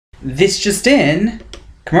This just in,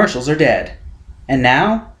 commercials are dead. And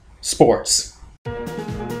now, sports.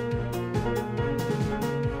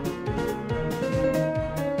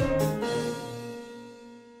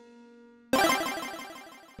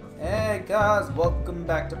 Hey guys, welcome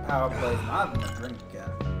back to Power Plays. I'm having a drink again.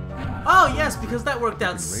 Oh yes, because that worked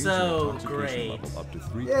out so great.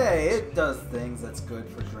 Yay, it does things that's good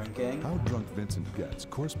for drinking. How drunk Vincent gets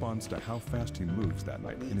corresponds to how fast he moves that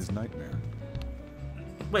night in his nightmare.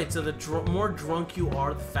 Wait, so the more drunk you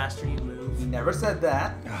are, the faster you He move? never said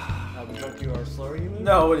that. How the drunker you are, the slower you move?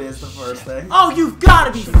 No, it is the first thing. Oh, you've got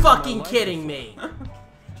to be fucking kidding me!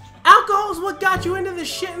 Alcohol is what got you into this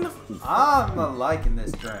shit in the... I'm liking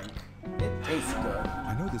this drink. It tastes good.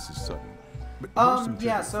 I know this is sudden, but here's some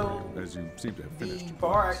Yeah, tips so for you, as you seem to have finished. the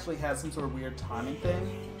bar actually has some sort of weird timing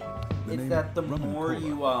thing. The It's name that the Rum and more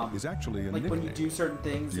Cola you, is actually a like when you nickname. do certain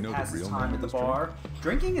things, Do you it know the passes real time name at the of this drink? bar.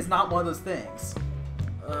 Drinking is not one of those things.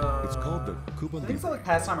 It's called the Cuba I think it's not Libre. like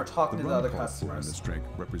pastime or talking The to the rum other called for in customers. this drink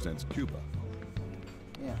represents Cuba.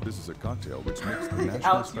 Yeah. This is a cocktail which makes the national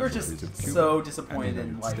Alex, you're specialties just of Cuba so and disappointed the in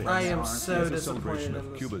United life. States. I am aren't so you? It's a disappointed celebration in of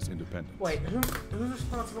this. Cuba's independence. Wait, who's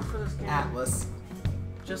responsible for this game? Atlas.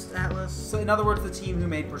 Just Atlas? So in other words, the team who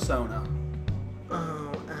made Persona.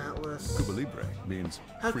 Oh, Atlas. Cuba Libre means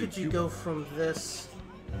How free could you Cuba. go from this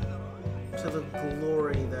to the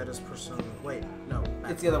glory that is Persona? Wait, no.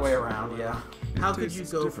 It's the other way around, yeah. How It could you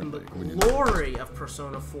tastes go from the differently when you- glory of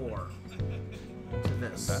Persona 4 to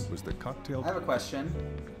this? That was the cocktail. I have a question.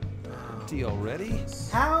 Tea already?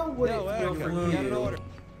 How would No, it feel I for got an you order.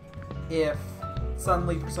 if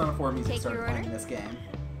suddenly Persona 4 music Take started your playing order? in this game?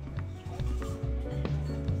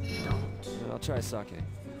 I'll try sake.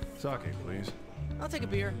 Sake, please. I'll take a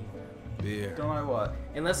beer. Beer. Don't know what.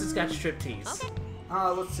 Unless it's got striptease. Okay.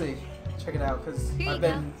 Let's see. Check it out, because Here you I've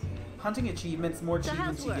been hunting achievements. The more So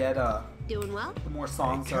achievements how's you work? get, Doing well? the more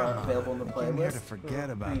songs are available in the I came here to playlist. forget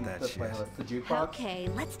I about mean, that the shit. playlist, the jukebox. Okay,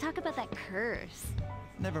 let's talk about that curse.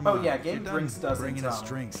 Never Oh, mind. yeah, If Game you're done Drinks doesn't, bringing us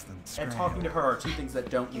drinks, then And scram. talking to her are two things that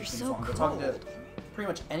don't You're use so songs. But talking to cold. pretty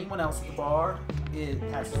much anyone else at the bar, it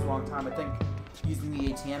passes a long time. I think using the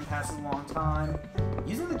ATM passes a long time.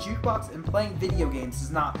 Using the jukebox and playing video games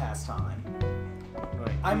does not pass time.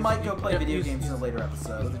 Right. I might go play video use- games in a use- later use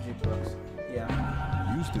episode. the jukebox.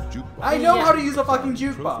 Yeah. Use the jukebox. I know Yeah. how to use a fucking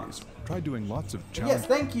Trophies. jukebox. Try doing lots of Yes, challenges.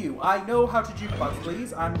 thank you. I know how to jukebox,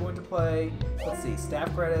 please. I'm going to play, let's see,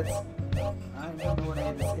 staff credits. I don't know what any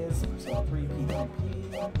of this is. Persona 3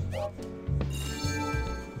 P3P.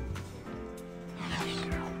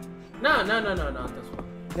 No, not this one.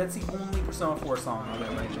 That's the only Persona 4 song on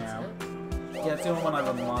there right now. Yeah, it's the only one I've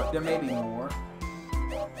unlocked. There may be more.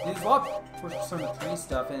 There's a lot of Persona 3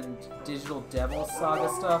 stuff and Digital Devil Saga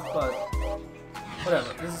stuff, but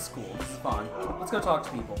whatever. This is cool. This is fun. Let's go talk to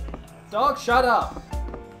people. Dog, shut up!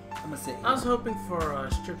 I'm gonna sit here. I was hoping for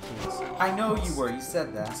striptease. I know you were. You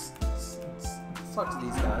said that. Let's talk to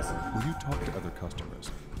these guys. When you talk to other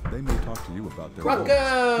customers, they may talk to you about their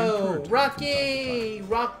Rocco! goals. Rocky!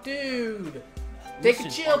 Rock dude! Take a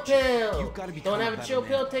chill pill! you've gotta become Don't a have a better chill man.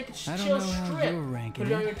 pill, take a I don't chill know how strip. you're ranking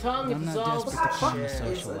Put it on it, your tongue, but it I'm not dissolves. desperate to Fuck climb a is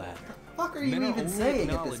social it? ladder. What the fuck are you Men are even only saying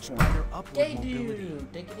at this acknowledged point? by their upward Gay mobility.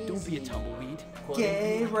 dude, take it easy. Don't be a tumbleweed.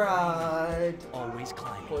 Gay ride, Always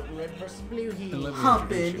climbing. Putting red versus blue heat.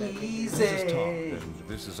 humping This easy. is Tom, and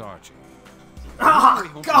this is Archie.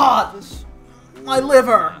 Ah, God! This- My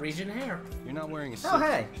liver! Region hair. You're not wearing a suit. Oh,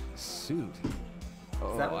 hey. Suit?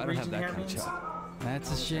 Oh, that what I don't have region that hair kind of means? job.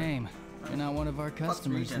 That's a shame. You're not one of our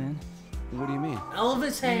customers region? then. What do you mean?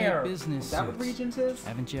 Elvis We make hair. business Is that what suits. Regent is?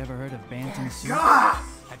 Haven't you ever heard of Bantam suits? God!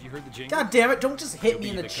 Have you heard the jingle? God damn it, don't just hit me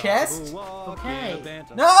in the chest! Okay.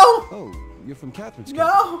 No! Oh, you're from Catherine's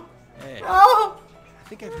No! Hey, No! I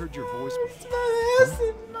think I've heard your voice before. My ass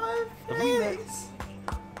in my face!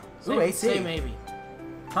 Ooh, AC. Say maybe.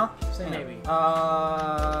 Huh? Say maybe.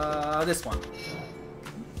 This one.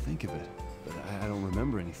 Think of it, but I don't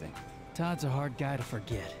remember anything. Todd's a hard guy to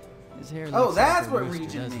forget. His hair Oh, looks that's like a what rooster,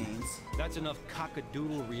 Regent doesn't it? means. That's enough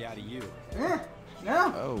cockadoodlery out of you.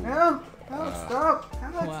 No, Oh. no, Alex, stop.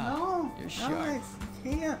 Alex, Wow, no. you're sharp. Alex,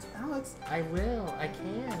 you can't. Alex. I will. I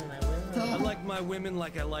can. And I will. I like my women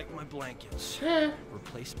like I like my blankets. Eh,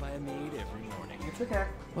 Replaced by a maid every morning. It's okay.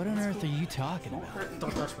 What on earth are you talking about?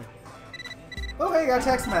 Don't touch me. Oh, hey, I got a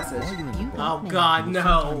text message. While you're in the bar, Oh God, you'll no.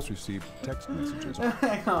 sometimes receive text messages.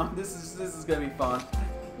 Hang on, this is gonna be fun.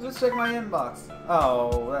 Let's check my inbox.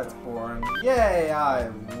 Oh, that's boring. Yay, I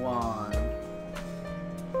won.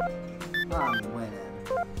 I'm winning.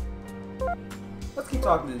 Let's keep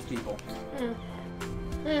talking to these people.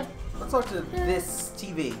 Let's talk to this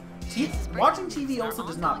TV. Watching TV also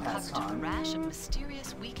does not pass To a time. rash of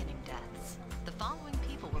mysterious weakening deaths. The following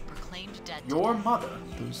people were proclaimed dead. Your mother.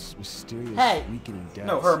 Those mysterious Hey. weakening deaths.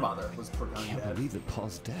 No, her mother was I proclaimed can't dead. believe that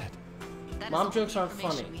Paul's dead. That is Mom all jokes the aren't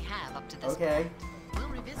information funny. we have up to this Okay. point. We'll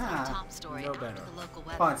revisit Ah, our top story no after better. the local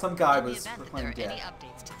weather. Fine, some guy in the was event that there are proclaimed any dead.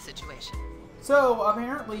 updates to the situation. So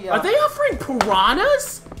apparently, Are they offering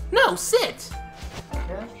piranhas? No, sit.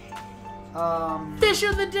 Okay. Fish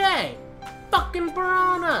of the day. Fucking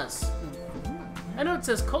piranhas. I know it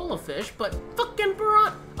says cola fish, but fucking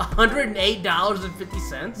piranha.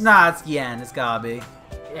 $108.50. Nah, it's yen. It's gotta be.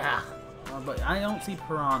 Yeah. But I don't see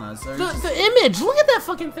piranhas. They're just- The image. Look at that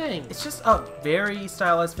fucking thing. It's just a very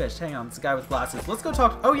stylized fish. Hang on, it's a guy with glasses. Let's go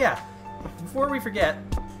talk. Oh yeah, before we forget,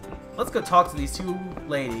 let's go talk to these two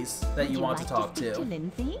ladies that you want to talk to.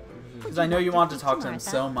 Lindsay? Because I know you want to talk to them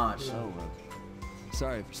so much. Oh,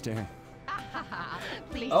 sorry for staring.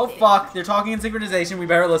 Oh fuck, they're talking in synchronization. We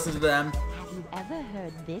better listen to them. Have you ever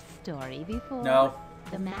heard this story before? No,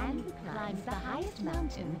 The man who climbs the highest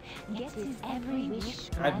mountain gets his every wish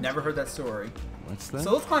granted. I've never heard that story. What's that?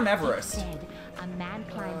 So let's climb Everest. Instead, a man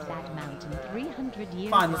climbs that mountain 300 years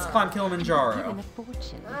Fine, let's ago. climb Given Kilimanjaro. a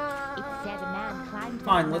fortune. It said a man climbed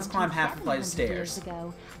Fine, that let's climb mountain half a flight of 700 years stairs.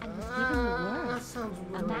 ago and was given the world.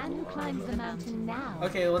 A man who climbs the mountain now.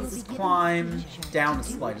 Okay, will let's be given climb the future down a to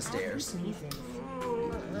do flight of as he stairs. pleases.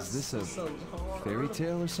 Is this a fairy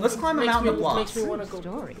tale or something? Let's climb a mountain of blocks. Makes me want to go.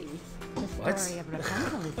 Story. The What? story of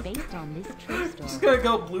Rapunzel is based on this true story. Just gonna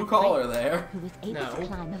go blue collar there. Who was able No. to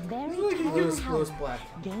climb a very Blue's tall tower, black.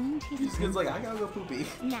 gained his This kid's like, I princess. gotta go poopy.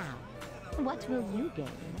 Now, what will you gain?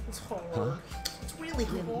 It's really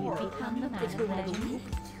Will you become the man of legend?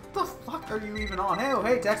 What the fuck are you even on? Hey, oh,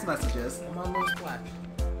 hey, text messages. I'm almost black.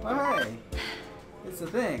 Oh, hey. It's a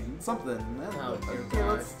thing. Something. Oh, dear Okay,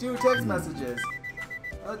 God. let's do text messages.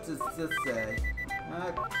 Let's just say.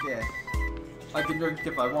 Okay. I can drink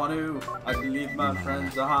if I want to. I can leave my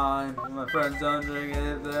friends behind. If my friends don't drink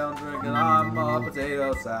it, if they don't drink it, I'm a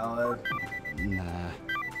potato salad. Nah.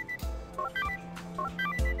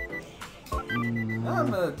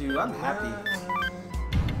 I'm happy.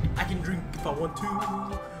 I can drink if I want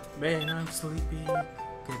to. Man, I'm sleepy.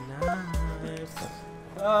 Good night.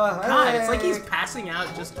 God, it's like he's passing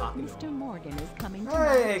out just talking to Mr. him. Morgan is coming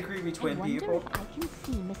Hey, tonight. creepy I twin wonder people. if I can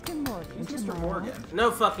see Mr. Morgan Who's Mr. tomorrow. Morgan?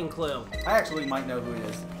 No fucking clue. I actually might know who it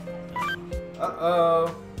is.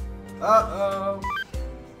 Uh-oh. Uh-oh.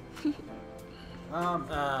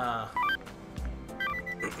 Uh,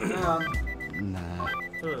 Nah.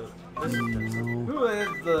 this is Who is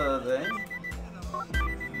the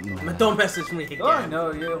thing? Don't message me Oh, I again.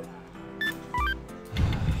 know you.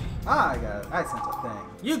 Ah, I got it. I sent a thing.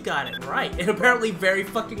 You got it right, and apparently very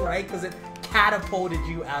fucking right because it catapulted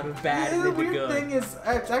you out of bad and The into weird good. thing is,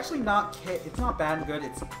 it's actually not. It's not bad and good.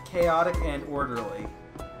 It's chaotic and orderly.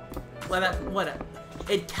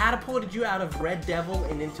 It catapulted you out of Red Devil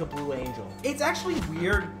and into Blue Angel. It's actually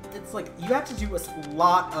weird. It's like you have to do a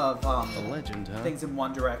lot of A legend, huh? things in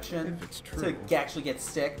one direction If it's true. to actually get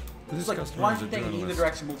stick. This It's like customer one is a thing in either journalist.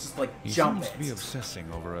 direction will just like He jump seems to be it. obsessing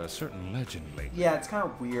over a certain legend lately. Yeah, it's kind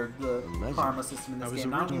of weird, the legend. karma system in I this was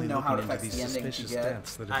game. I don't originally even know how it looking into affects these the endings you suspicious get.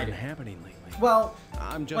 deaths that I have been do. happening lately. Well,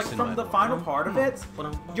 I'm just like in from my the little final world. part of it,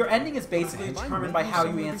 your ending is basically Have I determined read by this how you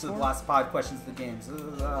somewhere answer the before? last 5 questions of the games.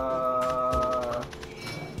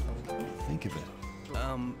 Think of it.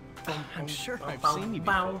 I'm sure I've Bow, seen you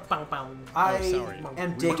bow, before. bow, bow. I sorry.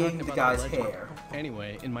 am We were digging talking the about guy's a legend. hair.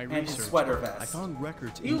 Anyway, in my And his research, sweater I vest. found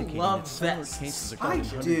records You indicating love that similar vests. cases I occurred in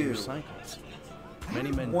do. hundreds of cycles.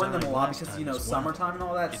 Many men Warn them died a lot last because, time you know, as well. summertime and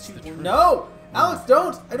all that. It's It's the too... truth. No! Alex,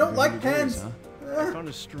 don't! I don't like Whatever it is, pens! huh? I found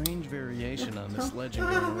a strange variation on this legend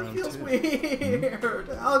going It around feels too. weird. Alex,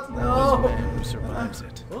 There's a man no! who survives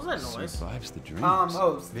it. What was that noise? Survives the dreams.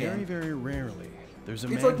 Very, Very rarely. There's a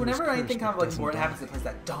man It's like who is whenever cursed anything kind of but like doesn't important die. happens, it plays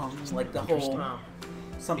that dung, like the whole Oh.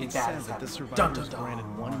 something It's bad said has that the happened. survivor Dun, dun, was dun,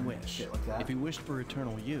 granted one wish. shit like that. If he wished for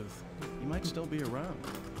eternal youth, he might still be around.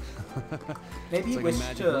 Maybe he It's like a wished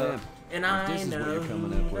magic to. lamp. And If I this is what know you're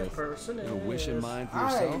coming who up that with. person You have a wish in is. mind for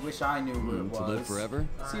I yourself? wish I knew who it was. To live forever?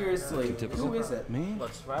 Seriously, Typical. who is it? Me?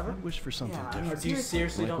 What, Survivor? I wish for something Yeah, I mean, different. Do you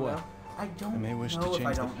seriously Like don't what? know? I don't I may wish to know if change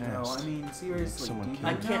I the don't know. past. I mean, seriously, someone do you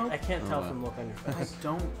killed I me. know? can't tell Oh, from the look on your I face.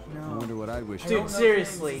 don't I know. wonder what I'd wish I for. don't Dude, know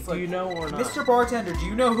seriously, things. It's do you like, know or not? Mr. Bartender, do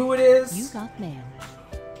you know who it is? You got mail.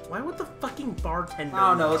 Why would the fucking bartender I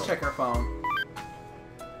don't know. know? Let's check her phone.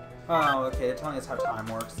 Oh, okay. They're telling us how time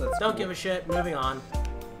works. That's Don't cool. give a shit. Moving on.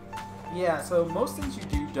 Yeah. So most things you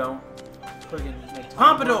do don't friggin' make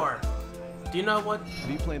time Pompadour! Do you know what? Have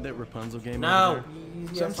you played that Rapunzel game? No. over work.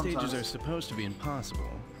 there? Yeah, Some stages sometimes. are supposed to be impossible,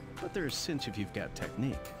 but they're a cinch if you've got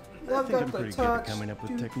technique. I I've think got I'm the pretty good at touch. coming up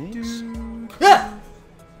with Do, techniques. do. Ah!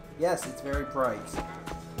 Yes, it's very bright.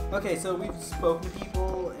 Okay, so we've spoken to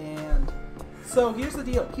people, and So here's the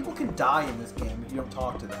deal. People can die in this game if you don't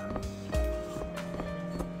talk to them.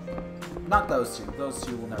 Not those two. Those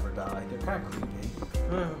two will never die. They're kind of creepy.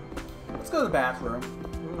 Let's go to the bathroom.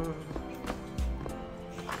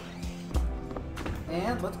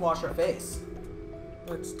 And let's wash our face.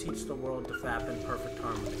 Let's teach the world to fap in perfect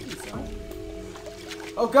harmony.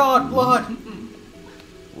 Oh god, blood!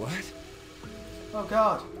 What? Oh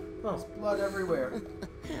god. Oh. There's blood everywhere.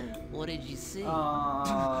 What did you see?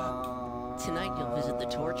 Tonight you'll visit the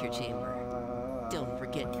torture chamber. Don't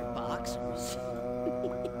forget your boxers.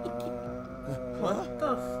 What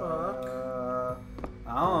the fuck?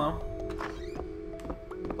 I don't know.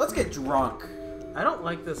 Let's get drunk. I don't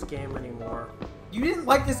like this game anymore. You didn't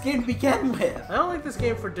like this game to begin with. I don't like this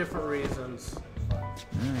game for different reasons.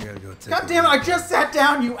 I gotta go take God damn it, I just sat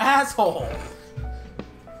down, you asshole!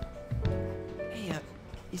 Hey,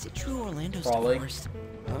 is it true Orlando's Probably. divorced?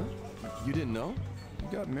 Huh? You didn't know? He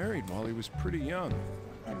got married while he was pretty young.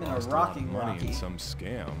 I'm in a Lost a lot of rocking money Rocky. in some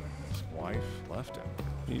scam. His wife left him.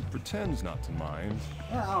 He pretends not to mind.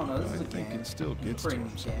 Yeah, I don't know, this But is I a think game. it still gets to Pretty him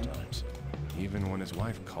game. sometimes. Even when his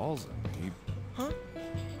wife calls him, he... Huh?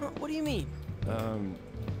 What do you mean?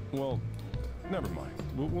 Well, never mind.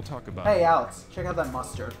 We'll talk about Hey it. Alex, check out that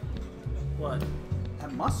mustard. What?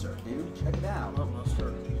 That mustard, dude. Check it out. What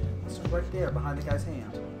mustard? Mustard right there behind the guy's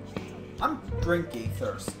hand. I'm drinky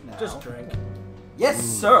thirst now. Just drink. Yes,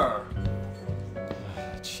 sir!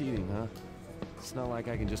 Cheating, huh? It's not like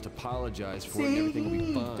I can just apologize for it and See, everything will be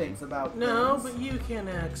he fine. thinks about No, things. but you can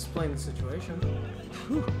explain the situation.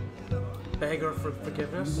 Beg her for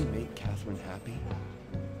forgiveness. Will you make Catherine happy?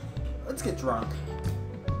 Let's get drunk.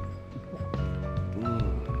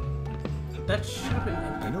 That should have been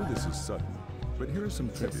I know this is sudden, but here is some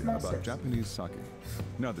trivia small about sips. Japanese sake.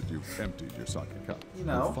 Now that you've emptied your sake cup, You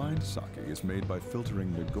know. refined sake is made by filtering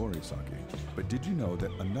Nigori sake. But did you know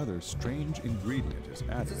that another strange ingredient is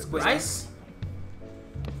added? Is it at this rice.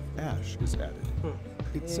 Ash is added.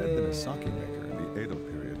 It's said that a sake maker in the Edo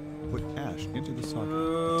period put ash into the sake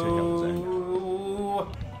to take out his anger. Ooh.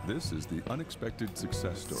 This is the unexpected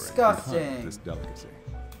success story Disgusting. behind this delicacy.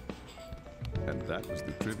 And that was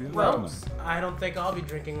the trivia for Well, tonight. I don't think I'll be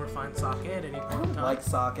drinking refined sake at any I point in don't time. like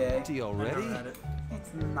sake. Tea I already? never had it. It's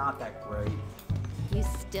not that great. You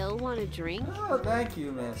still want to drink? Oh, thank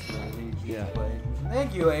you, Miss Lily. Yeah.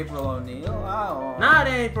 Thank you, April O'Neil. Not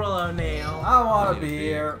April O'Neil. I want a Need a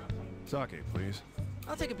beer. Sake, please.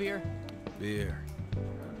 I'll take a beer. Beer.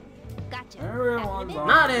 Gotcha. Everyone's on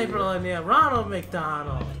Not beer. April O'Neil. Ronald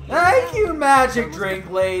McDonald. Thank you, magic drink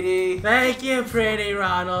lady. Thank you, pretty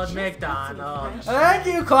Ronald McDonald. Thank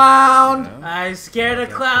you, clown. I'm scared of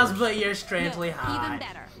clouds, but you're strangely Even hot.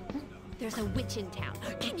 better. There's a witch in town.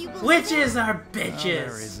 Can you believe Witches are Oh, there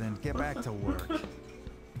bitches. isn't. Get back to work.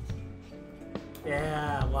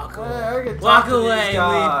 Yeah, walk Hey, I away. can talk Walk to these away, leave me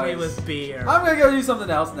guys. with beer. I'm gonna go do something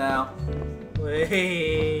else now.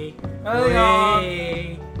 Wait. Hang on.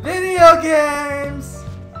 Wait. Video games.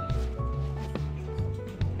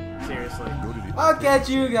 Seriously. Go to the I'll arcade catch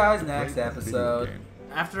you to guys play next video episode. game.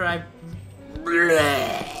 After I...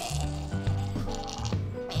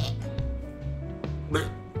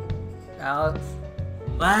 Alex,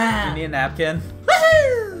 Ah. you need a napkin?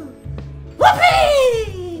 Woohoo!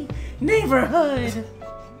 Whoopee! Neighborhood!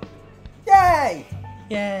 Yay!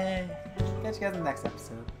 Yeah. Catch you guys in the next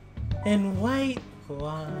episode. And white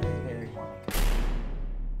wine. Very much.